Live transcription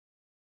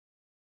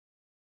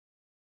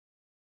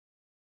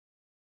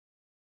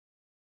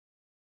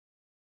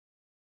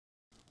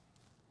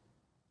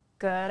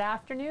Good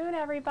afternoon,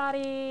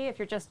 everybody. If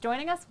you're just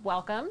joining us,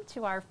 welcome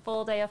to our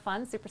full day of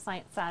fun, Super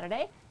Science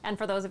Saturday. And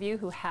for those of you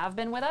who have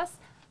been with us,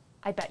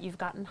 I bet you've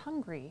gotten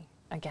hungry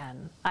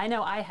again. I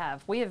know I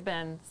have. We have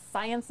been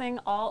sciencing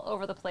all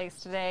over the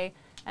place today,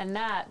 and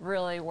that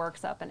really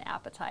works up an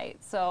appetite.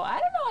 So I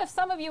don't know if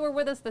some of you were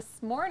with us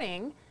this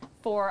morning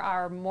for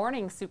our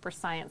morning Super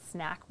Science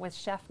snack with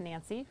Chef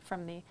Nancy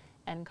from the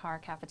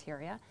NCAR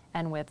cafeteria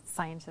and with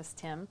scientist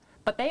Tim.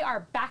 But they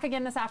are back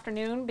again this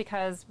afternoon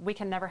because we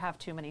can never have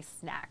too many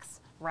snacks,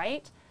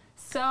 right?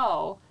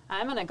 So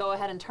I'm going to go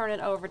ahead and turn it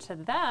over to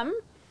them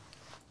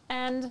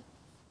and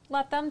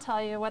let them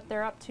tell you what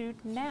they're up to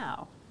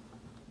now.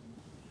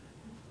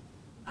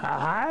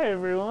 Hi,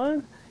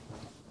 everyone.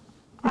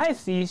 I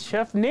see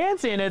Chef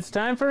Nancy, and it's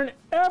time for an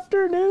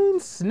afternoon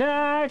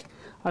snack.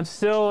 I'm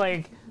still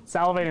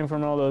salivating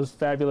from all those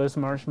fabulous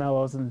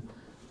marshmallows and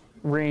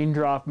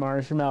raindrop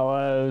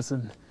marshmallows.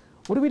 And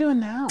what are we doing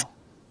now?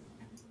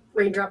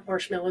 Raindrop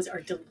marshmallows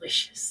are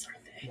delicious,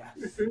 aren't they?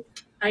 Yes. Mm-hmm.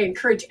 I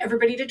encourage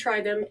everybody to try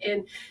them.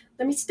 And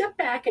let me step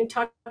back and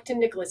talk to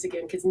Nicholas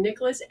again, because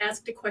Nicholas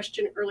asked a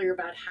question earlier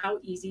about how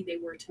easy they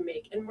were to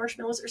make. And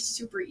marshmallows are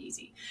super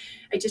easy.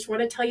 I just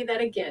want to tell you that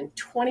again.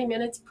 20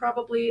 minutes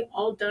probably,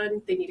 all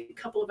done. They need a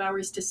couple of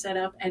hours to set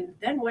up. And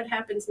then what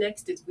happens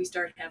next is we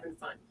start having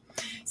fun.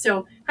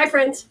 So, hi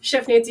friends,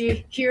 Chef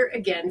Nancy here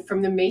again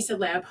from the Mesa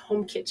Lab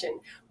home kitchen,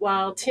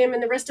 while Tim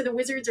and the rest of the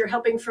wizards are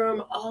helping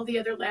from all the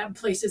other lab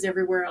places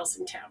everywhere else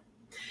in town.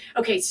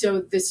 Okay, so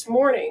this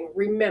morning,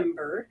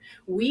 remember,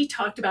 we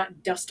talked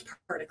about dust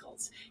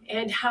particles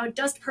and how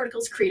dust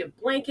particles create a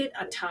blanket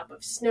on top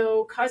of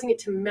snow, causing it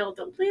to melt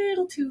a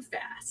little too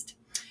fast.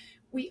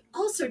 We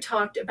also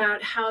talked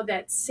about how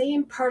that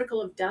same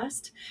particle of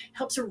dust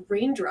helps a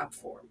raindrop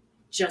form,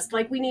 just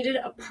like we needed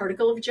a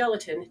particle of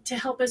gelatin to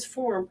help us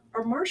form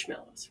our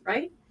marshmallows,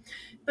 right?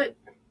 But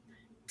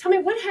tell me,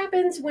 what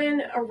happens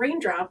when a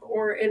raindrop,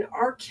 or in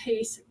our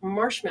case,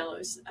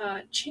 marshmallows,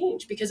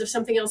 change because of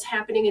something else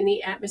happening in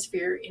the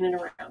atmosphere in and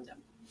around them?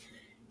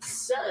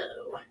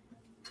 So,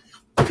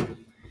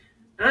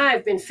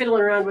 I've been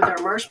fiddling around with our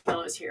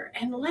marshmallows here,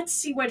 and let's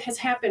see what has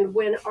happened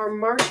when our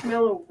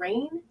marshmallow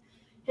rain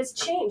has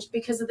changed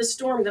because of the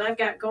storm that I've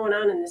got going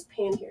on in this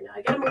pan here. Now,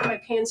 I gotta move my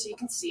pan so you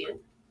can see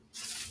it.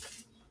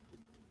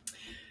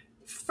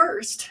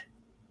 First,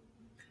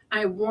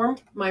 I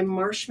warmed my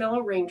marshmallow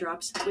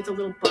raindrops with a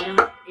little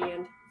butter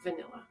and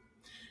vanilla.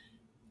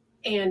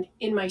 And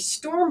in my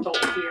storm bowl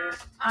here,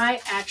 I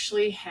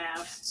actually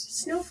have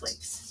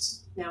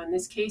snowflakes. Now, in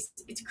this case,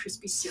 it's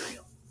crispy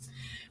cereal.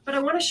 But I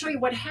want to show you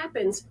what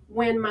happens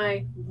when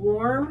my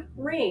warm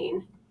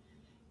rain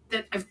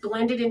that I've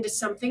blended into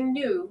something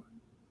new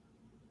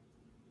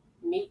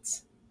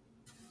meets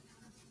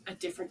a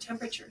different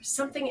temperature,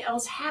 something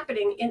else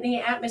happening in the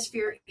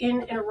atmosphere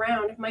in and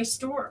around my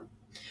storm.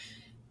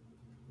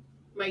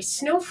 My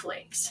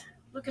snowflakes,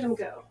 look at them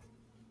go.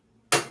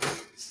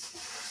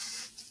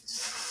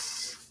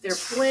 They're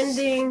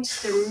blending,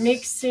 they're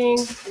mixing,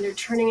 and they're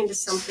turning into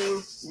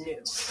something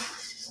new.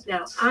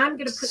 Now, I'm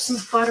going to put some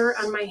butter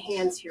on my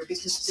hands here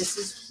because this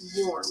is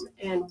warm.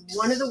 And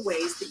one of the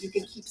ways that you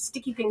can keep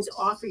sticky things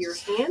off of your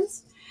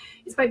hands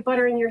is by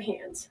buttering your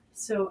hands.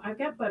 So I've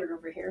got butter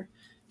over here.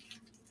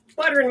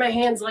 Butter in my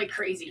hands like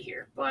crazy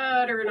here.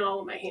 Butter in all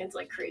of my hands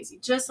like crazy,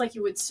 just like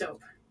you would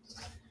soap.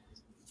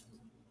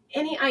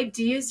 Any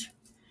ideas?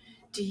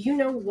 Do you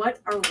know what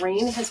our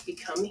rain has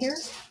become here?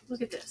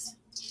 Look at this.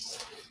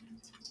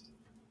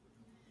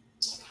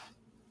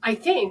 I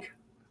think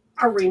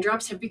our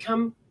raindrops have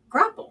become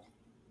grapple.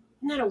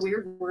 Isn't that a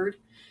weird word?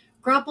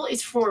 Grapple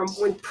is formed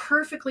when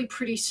perfectly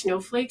pretty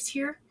snowflakes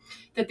here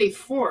that they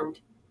formed,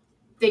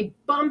 they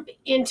bump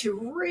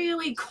into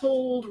really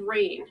cold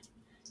rain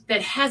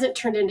that hasn't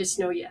turned into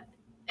snow yet.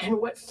 And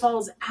what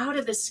falls out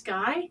of the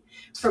sky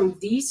from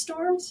these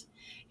storms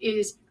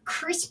is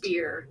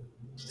crispier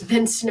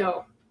than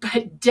snow,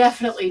 but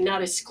definitely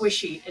not as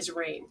squishy as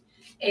rain.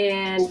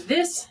 And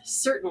this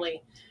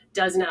certainly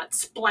does not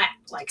splat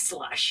like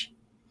slush.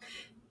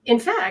 In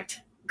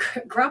fact,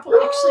 grapple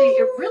actually,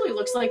 it really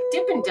looks like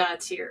Dippin'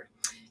 Dots here.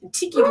 And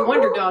Tiki the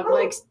Wonder Dog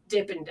likes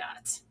Dippin'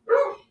 Dots.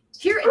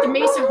 Here at the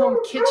Mesa Home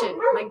Kitchen,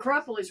 my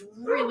grapple is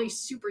really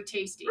super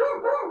tasty.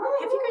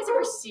 Have you guys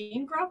ever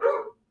seen grapple?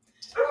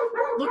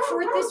 Look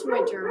for it this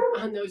winter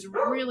on those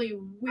really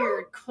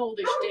weird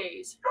coldish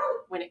days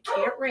when it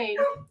can't rain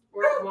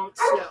or it won't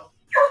snow.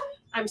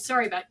 I'm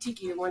sorry about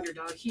Tiki the Wonder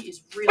Dog. He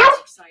is really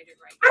excited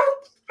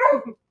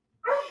right now.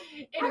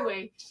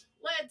 Anyway,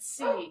 let's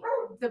see.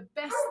 The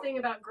best thing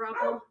about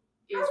grapple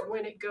is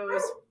when it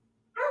goes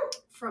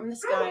from the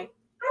sky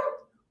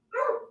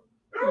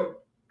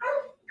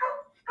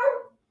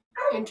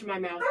into my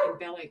mouth and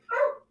belly.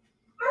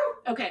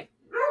 Okay.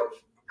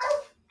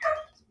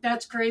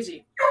 That's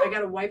crazy. I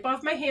got to wipe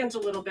off my hands a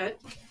little bit.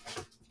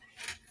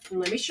 And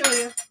let me show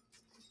you.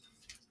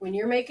 When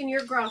you're making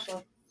your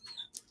grapple,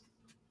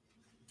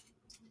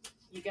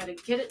 you got to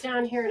get it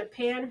down here in a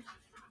pan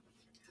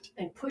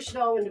and push it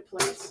all into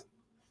place.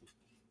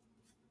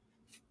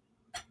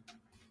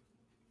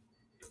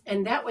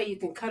 And that way you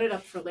can cut it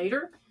up for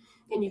later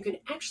and you can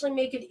actually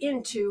make it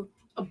into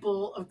a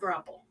bowl of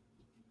grapple.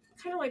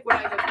 Kind of like what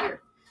I have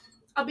here.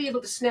 I'll be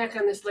able to snack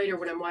on this later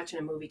when I'm watching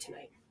a movie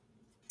tonight.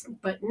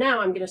 But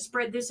now I'm going to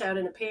spread this out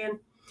in a pan,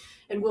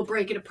 and we'll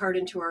break it apart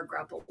into our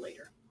grapple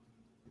later.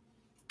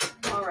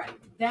 All right,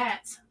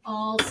 that's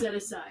all set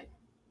aside.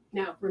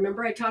 Now,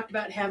 remember I talked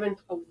about having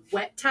a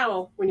wet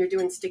towel when you're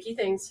doing sticky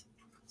things,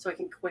 so I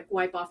can quick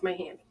wipe off my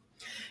hand.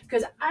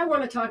 Because I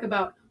want to talk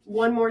about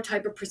one more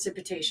type of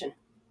precipitation,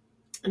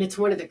 and it's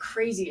one of the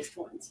craziest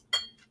ones.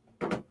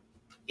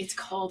 It's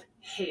called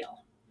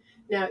hail.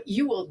 Now,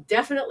 you will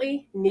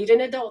definitely need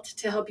an adult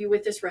to help you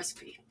with this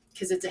recipe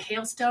because it's a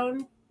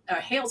hailstorm,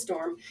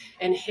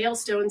 and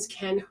hailstones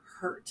can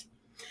hurt.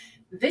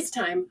 This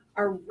time,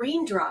 our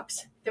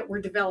raindrops that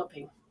we're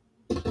developing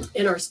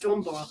in our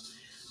stone bowl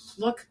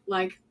look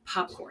like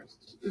popcorn.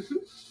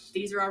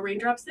 These are our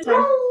raindrops this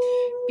time.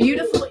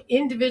 Beautiful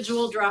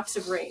individual drops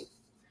of rain.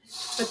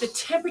 But the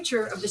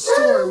temperature of the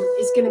storm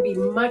is going to be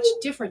much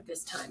different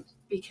this time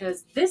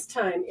because this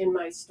time in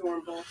my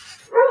storm bowl,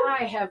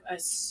 I have a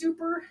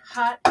super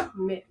hot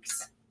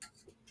mix.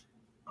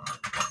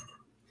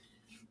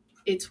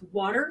 It's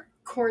water,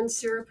 corn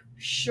syrup,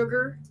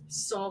 sugar,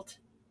 salt,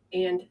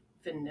 and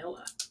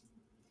vanilla.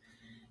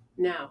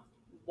 Now,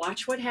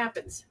 watch what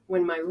happens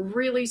when my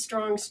really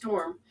strong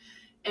storm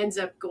ends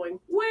up going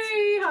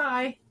way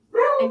high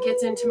and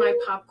gets into my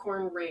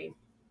popcorn rain.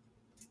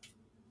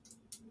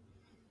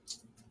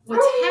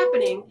 What's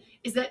happening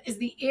is that as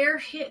the air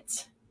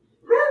hits,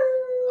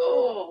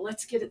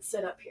 let's get it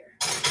set up here.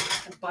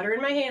 I'm butter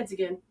in my hands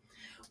again.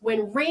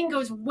 When rain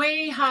goes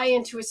way high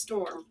into a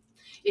storm,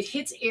 it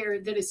hits air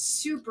that is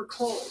super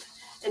cold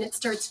and it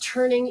starts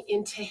turning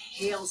into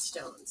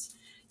hailstones.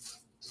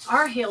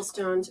 Our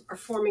hailstones are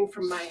forming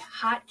from my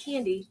hot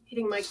candy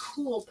hitting my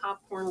cool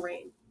popcorn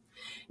rain.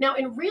 Now,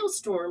 in real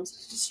storms,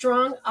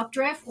 strong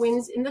updraft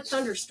winds in the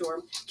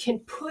thunderstorm can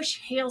push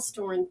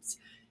hailstones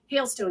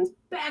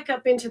back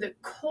up into the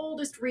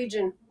coldest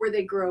region where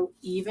they grow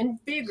even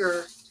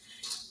bigger,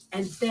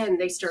 and then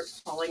they start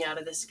falling out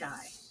of the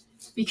sky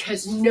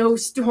because no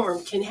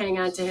storm can hang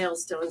on to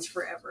hailstones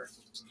forever.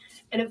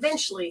 And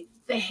eventually,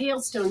 the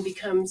hailstone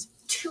becomes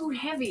too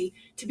heavy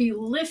to be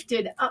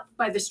lifted up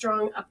by the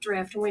strong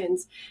updraft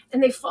winds,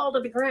 and they fall to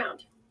the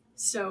ground.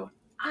 So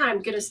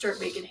I'm going to start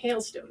making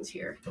hailstones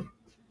here.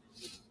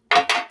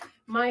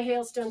 My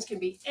hailstones can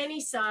be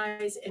any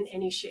size and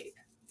any shape.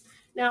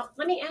 Now,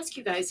 let me ask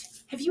you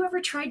guys, have you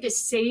ever tried to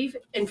save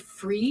and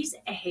freeze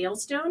a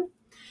hailstone?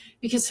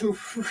 Because some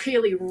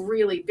really,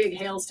 really big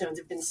hailstones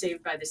have been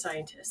saved by the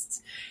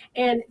scientists.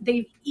 And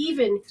they've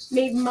even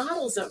made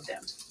models of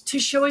them to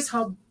show us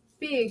how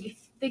big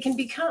they can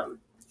become.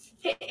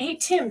 Hey,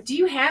 Tim, do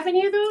you have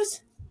any of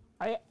those?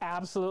 I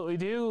absolutely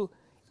do.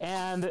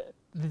 And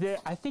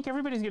I think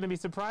everybody's going to be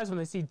surprised when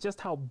they see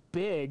just how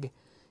big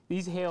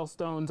these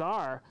hailstones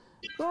are.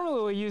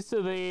 Normally we're used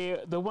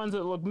to the ones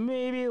that look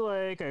maybe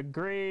like a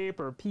grape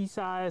or pea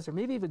size or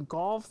maybe even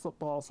golf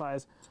ball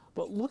size.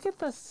 But look at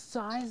the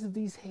size of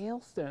these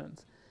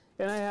hailstones.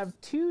 And I have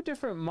two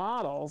different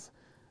models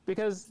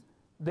because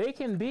they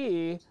can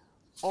be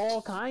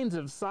all kinds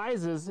of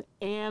sizes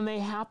and they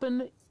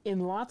happen in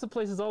lots of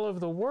places all over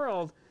the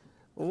world.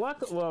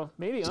 Well,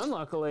 maybe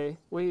unluckily,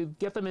 we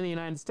get them in the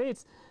United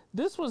States.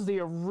 This was the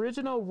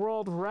original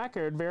world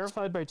record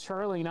verified by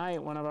Charlie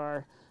Knight, one of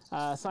our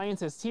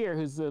scientists here,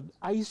 who's an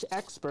ice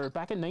expert.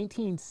 Back in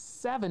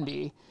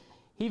 1970,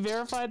 he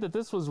verified that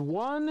this was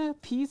one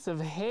piece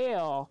of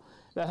hail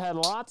that had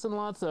lots and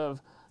lots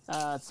of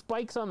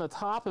spikes on the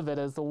top of it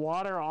as the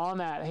water on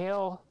that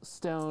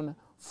hailstone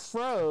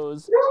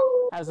froze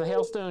as the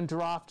hailstone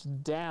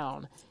dropped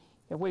down.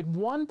 It weighed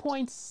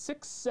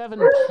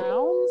 1.67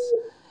 pounds,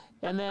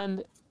 and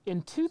then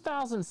in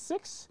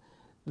 2006,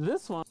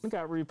 this one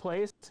got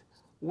replaced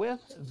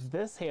with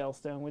this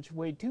hailstone, which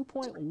weighed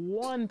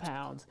 2.1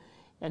 pounds.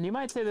 And you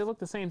might say they look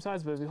the same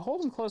size, but if you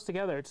hold them close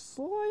together, it's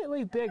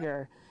slightly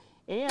bigger.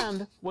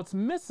 And what's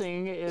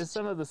missing is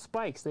some of the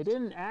spikes. They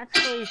didn't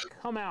actually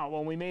come out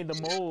when we made the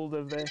mold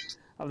of the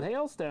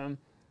hailstone,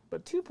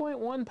 but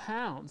 2.1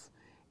 pounds.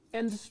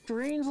 And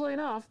strangely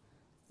enough,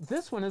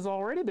 this one has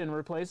already been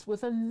replaced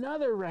with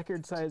another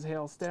record-size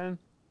hailstone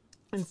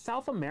in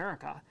South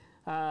America.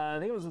 I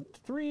think it was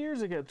 4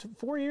 years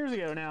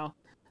ago now.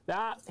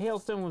 That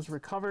hailstone was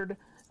recovered,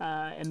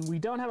 and we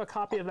don't have a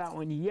copy of that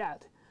one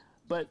yet.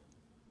 But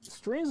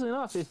strangely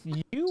enough, if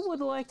you would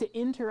like to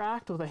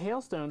interact with a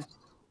hailstone,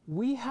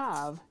 we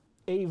have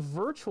a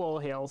virtual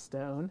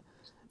hailstone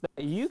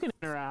that you can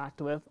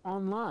interact with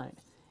online.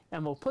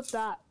 And we'll put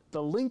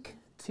the link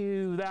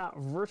to that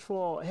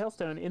virtual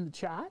hailstone in the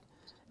chat.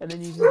 And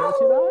then you can go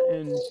to that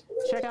and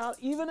check out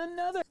even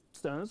another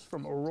hailstone. It's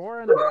from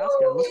Aurora, Nebraska.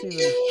 It looks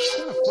even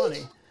kind of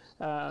funny.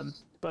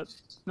 But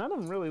none of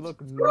them really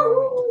look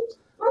normal.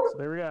 So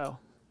there we go.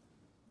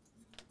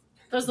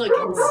 Those look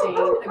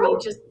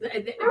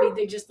insane.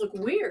 They just look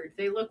weird.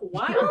 They look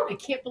wild. I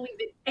can't believe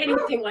that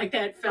anything like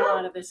that fell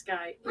out of the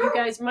sky. You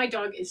guys, my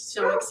dog is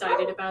so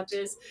excited about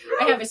this.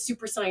 I have a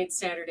Super Science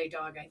Saturday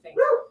dog, I think.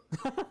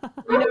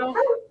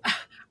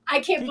 I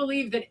can't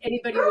believe that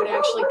anybody would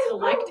actually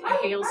collect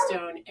a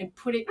hailstone and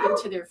put it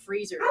into their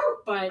freezer.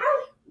 But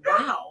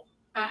wow.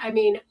 I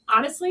mean,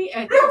 honestly,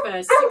 I think if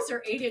a 6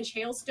 or 8 inch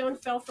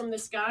hailstone fell from the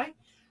sky,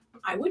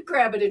 I would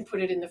grab it and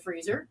put it in the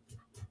freezer.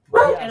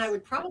 Yes. And I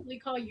would probably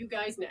call you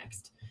guys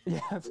next.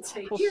 Yes.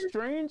 Say, Well, "Here."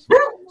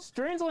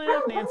 strangely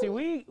enough, Nancy,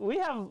 we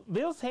have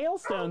those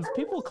hailstones.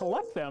 People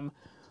collect them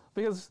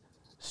because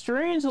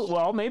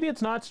well, maybe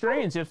it's not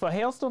strange. If a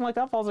hailstone like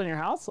that falls on your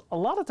house, a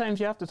lot of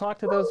times you have to talk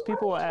to those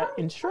people at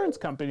insurance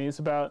companies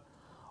about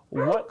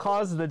what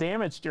caused the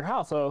damage to your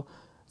house. So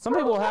some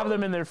people have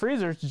them in their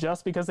freezers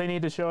just because they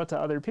need to show it to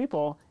other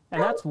people. And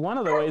that's one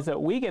of the ways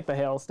that we get the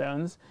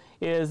hailstones,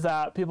 is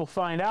that people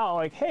find out,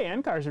 like, hey,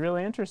 NCAR is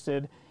really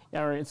interested,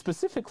 or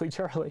specifically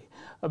Charlie,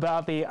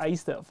 about the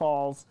ice that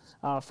falls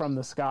from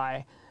the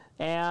sky.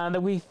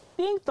 And we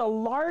think the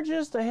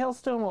largest a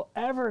hailstone will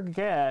ever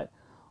get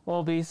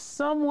will be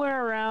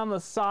somewhere around the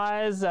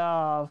size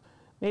of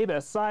maybe a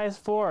size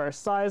 4 or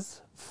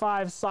size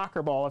 5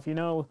 soccer ball, if you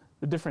know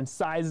the different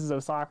sizes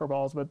of soccer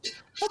balls. But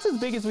that's as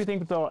big as we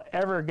think they'll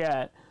ever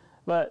get.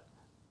 But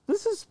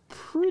this is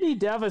pretty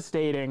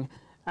devastating.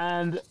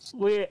 And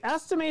we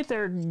estimate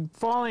they're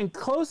falling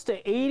close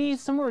to 80,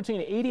 somewhere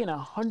between 80 and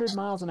 100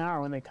 miles an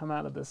hour when they come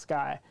out of the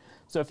sky.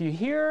 So if you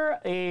hear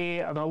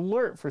an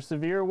alert for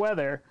severe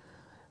weather,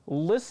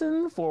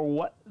 listen for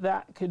what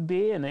that could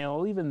be, and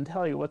they'll even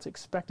tell you what's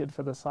expected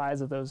for the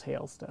size of those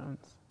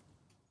hailstones.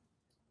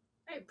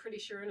 I'm pretty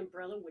sure an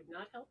umbrella would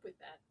not help with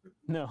that.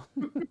 No.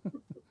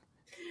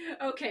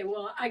 Okay,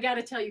 well, I got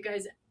to tell you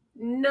guys,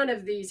 none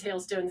of these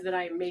hailstones that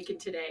I am making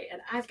today, and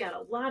I've got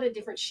a lot of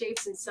different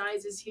shapes and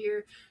sizes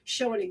here,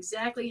 showing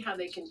exactly how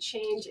they can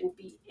change and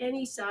be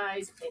any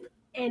size and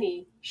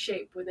any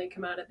shape when they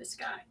come out of the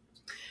sky.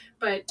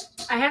 But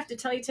I have to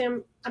tell you,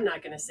 Tim, I'm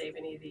not going to save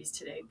any of these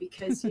today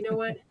because you know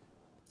what?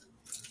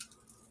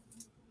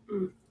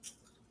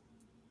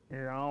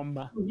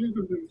 Yum.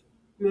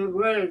 They're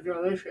really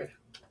delicious.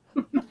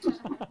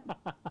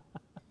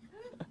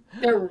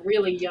 They're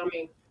really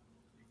yummy.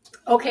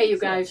 Okay, you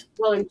guys,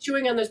 while I'm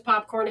chewing on this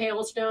popcorn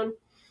hailstone,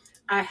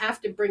 I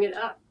have to bring it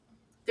up.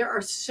 There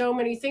are so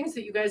many things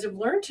that you guys have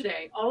learned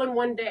today, all in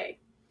one day.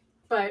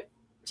 But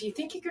do you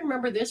think you can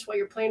remember this while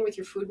you're playing with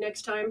your food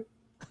next time?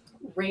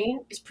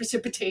 Rain is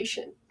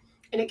precipitation,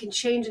 and it can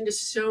change into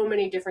so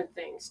many different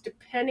things,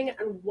 depending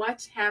on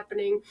what's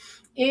happening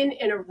in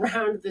and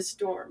around the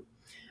storm.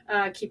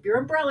 Keep your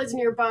umbrellas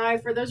nearby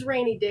for those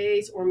rainy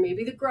days, or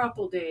maybe the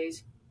grapple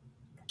days.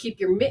 Keep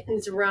your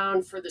mittens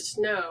around for the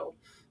snow.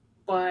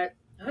 But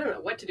I don't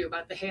know what to do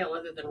about the hail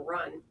other than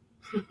run.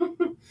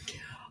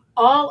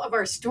 All of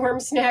our storm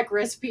snack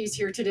recipes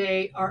here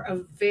today are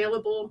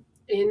available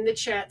in the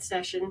chat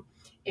session,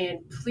 and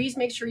please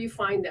make sure you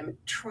find them.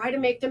 Try to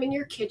make them in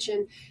your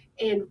kitchen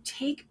and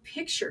take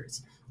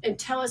pictures and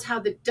tell us how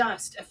the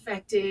dust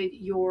affected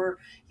your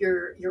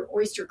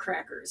oyster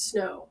crackers,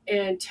 snow,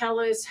 and tell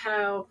us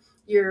how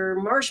your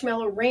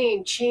marshmallow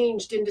rain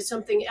changed into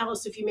something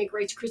else if you make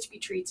Rice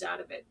Krispie treats out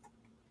of it.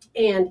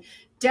 And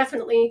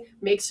definitely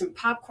make some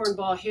popcorn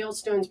ball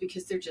hailstones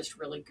because they're just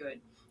really good.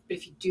 But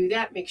if you do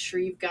that, make sure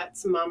you've got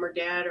some mom or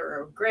dad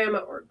or a grandma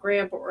or a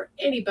grandpa or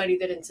anybody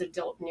that is an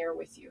adult there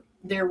with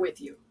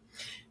you.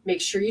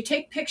 Make sure you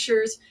take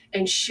pictures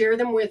and share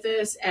them with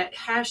us at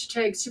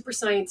hashtag Super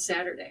Science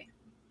Saturday.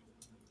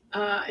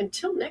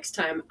 Until next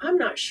time, I'm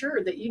not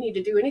sure that you need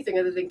to do anything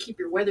other than keep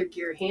your weather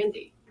gear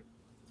handy.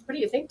 What do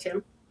you think,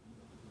 Tim?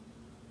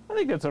 I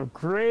think that's a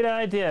great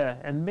idea.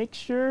 And make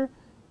sure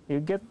you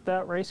get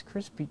that Rice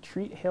Krispie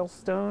treat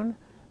hailstone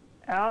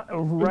out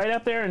right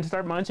up there and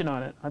start munching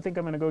on it. I think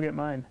I'm going to go get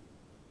mine.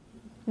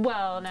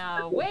 Well,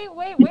 now, wait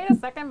a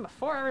second.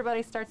 Before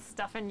everybody starts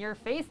stuffing your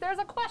face, there's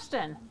a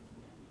question.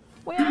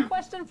 We have a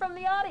question from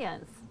the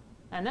audience.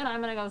 And then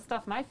I'm going to go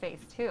stuff my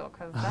face, too,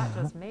 because that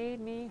just made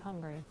me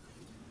hungry.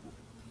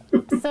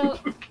 So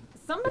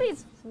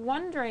somebody's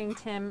wondering,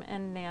 Tim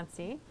and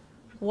Nancy,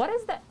 what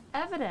is the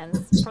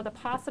evidence for the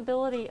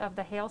possibility of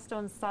the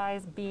hailstone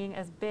size being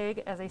as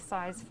big as a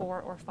size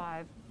 4 or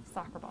 5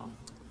 soccer ball?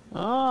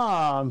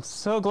 Oh, I'm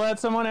so glad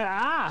someone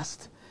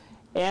asked.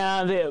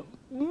 And it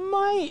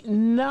might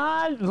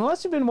not,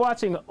 unless you've been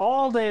watching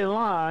all day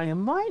long, it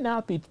might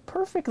not be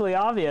perfectly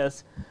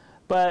obvious.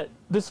 But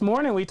this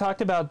morning we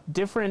talked about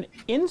different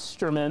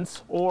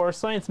instruments or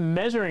science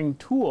measuring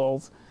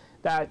tools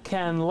that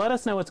can let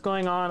us know what's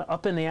going on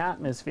up in the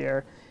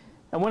atmosphere.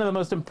 And one of the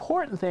most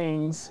important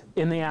things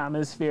in the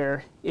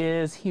atmosphere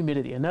is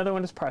humidity. Another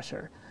one is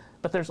pressure.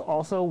 But there's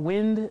also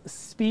wind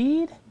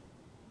speed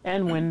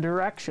and wind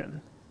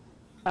direction.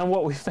 And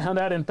what we found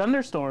out in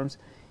thunderstorms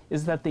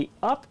is that the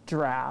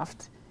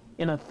updraft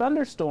in a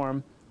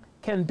thunderstorm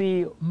can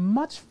be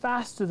much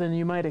faster than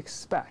you might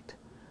expect.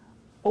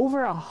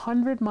 Over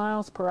 100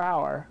 miles per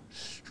hour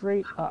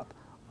straight up.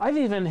 I've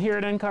even here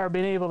at NCAR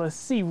been able to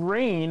see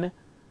rain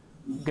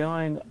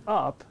going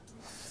up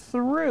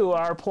through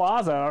our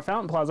plaza, our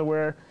fountain plaza,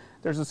 where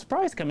there's a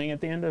surprise coming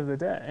at the end of the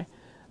day.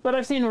 But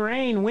I've seen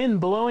wind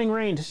blowing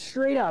rain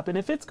straight up, and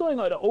if it's going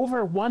at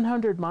over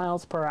 100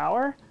 miles per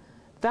hour,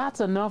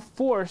 that's enough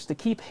force to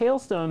keep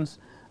hailstones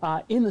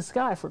in the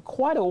sky for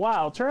quite a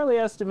while.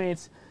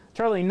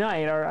 Charlie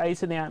Knight, our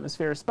ice in the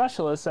atmosphere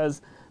specialist,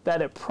 says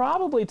that it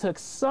probably took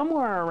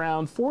somewhere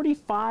around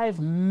 45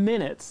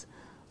 minutes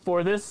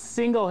for this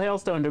single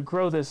hailstone to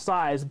grow this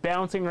size,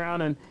 bouncing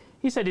around. And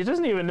he said he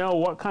doesn't even know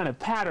what kind of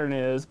pattern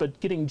it is, but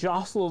getting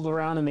jostled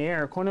around in the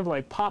air, kind of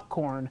like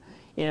popcorn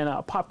in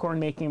a popcorn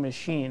making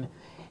machine.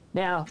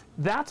 Now,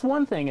 that's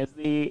one thing, is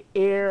the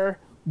air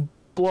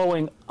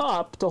blowing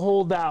up to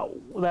hold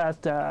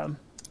that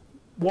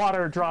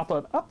water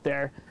droplet up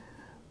there.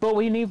 But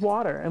we need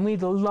water, and we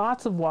need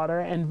lots of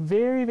water and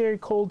very, very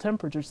cold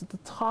temperatures. At the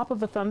top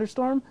of a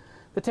thunderstorm,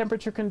 the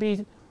temperature can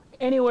be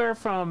anywhere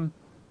from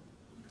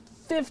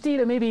 50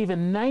 to maybe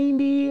even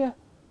 90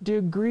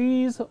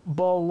 degrees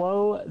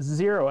below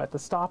zero at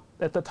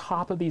the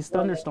top of these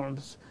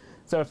thunderstorms.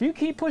 So if you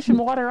keep pushing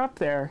water up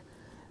there,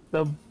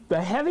 the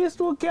heaviest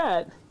we'll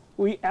get,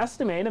 we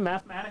estimate, and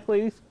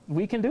mathematically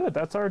we can do it.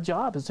 That's our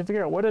job, is to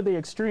figure out what are the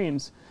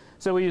extremes.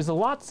 So we use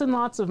lots and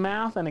lots of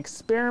math and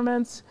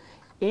experiments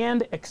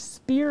and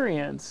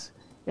experience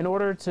in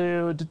order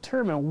to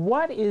determine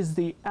what is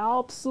the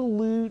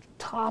absolute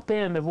top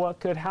end of what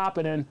could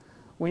happen. And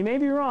we may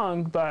be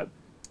wrong, but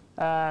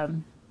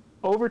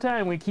over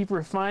time we keep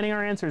refining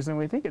our answers, and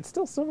we think it's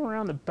still somewhere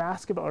around the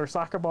basketball or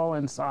soccer ball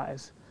in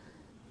size.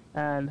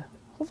 And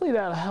hopefully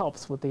that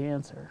helps with the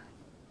answer.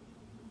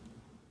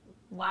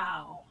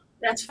 Wow,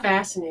 that's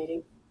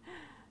fascinating.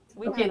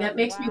 Okay, that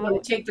makes me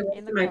want to take the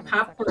rest of my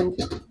popcorn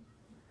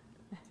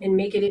and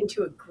make it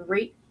into a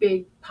great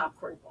big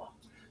popcorn ball.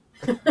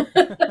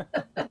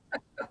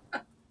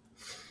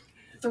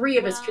 3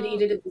 of us could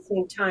eat it at the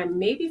same time,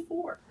 maybe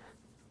 4.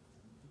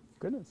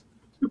 Goodness.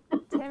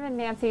 Tim and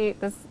Nancy,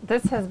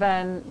 this has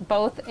been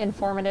both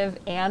informative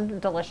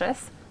and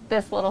delicious,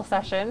 this little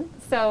session.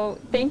 So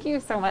thank you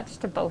so much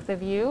to both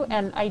of you.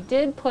 And I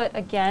did put,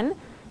 again,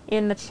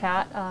 in the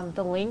chat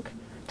the link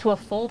to a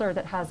folder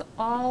that has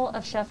all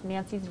of Chef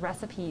Nancy's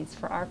recipes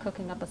for our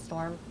Cooking Up a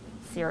Storm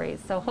series.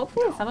 So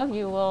hopefully some of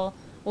you will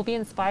be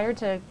inspired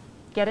to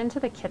get into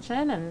the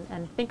kitchen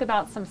and think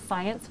about some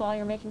science while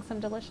you're making some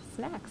delicious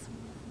snacks.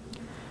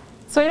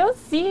 So I don't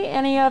see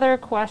any other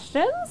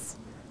questions.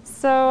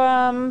 So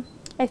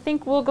I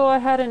think we'll go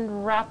ahead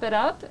and wrap it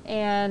up,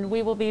 and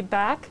we will be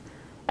back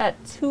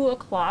at 2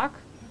 o'clock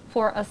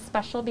for a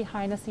special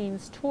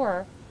behind-the-scenes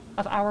tour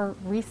of our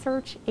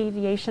research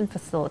aviation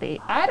facility.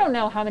 I don't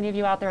know how many of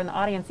you out there in the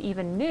audience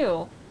even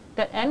knew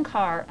that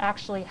NCAR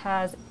actually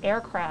has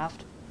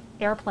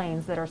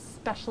airplanes that are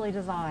specially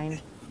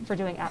designed for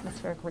doing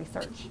atmospheric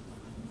research.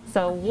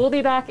 So we'll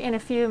be back in a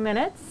few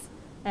minutes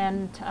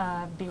and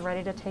be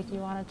ready to take you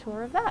on a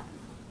tour of that.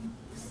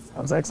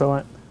 Sounds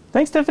excellent.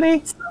 Thanks,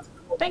 Tiffany.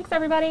 Thanks,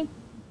 everybody.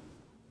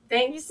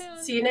 Thanks.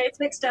 See you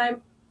next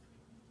time.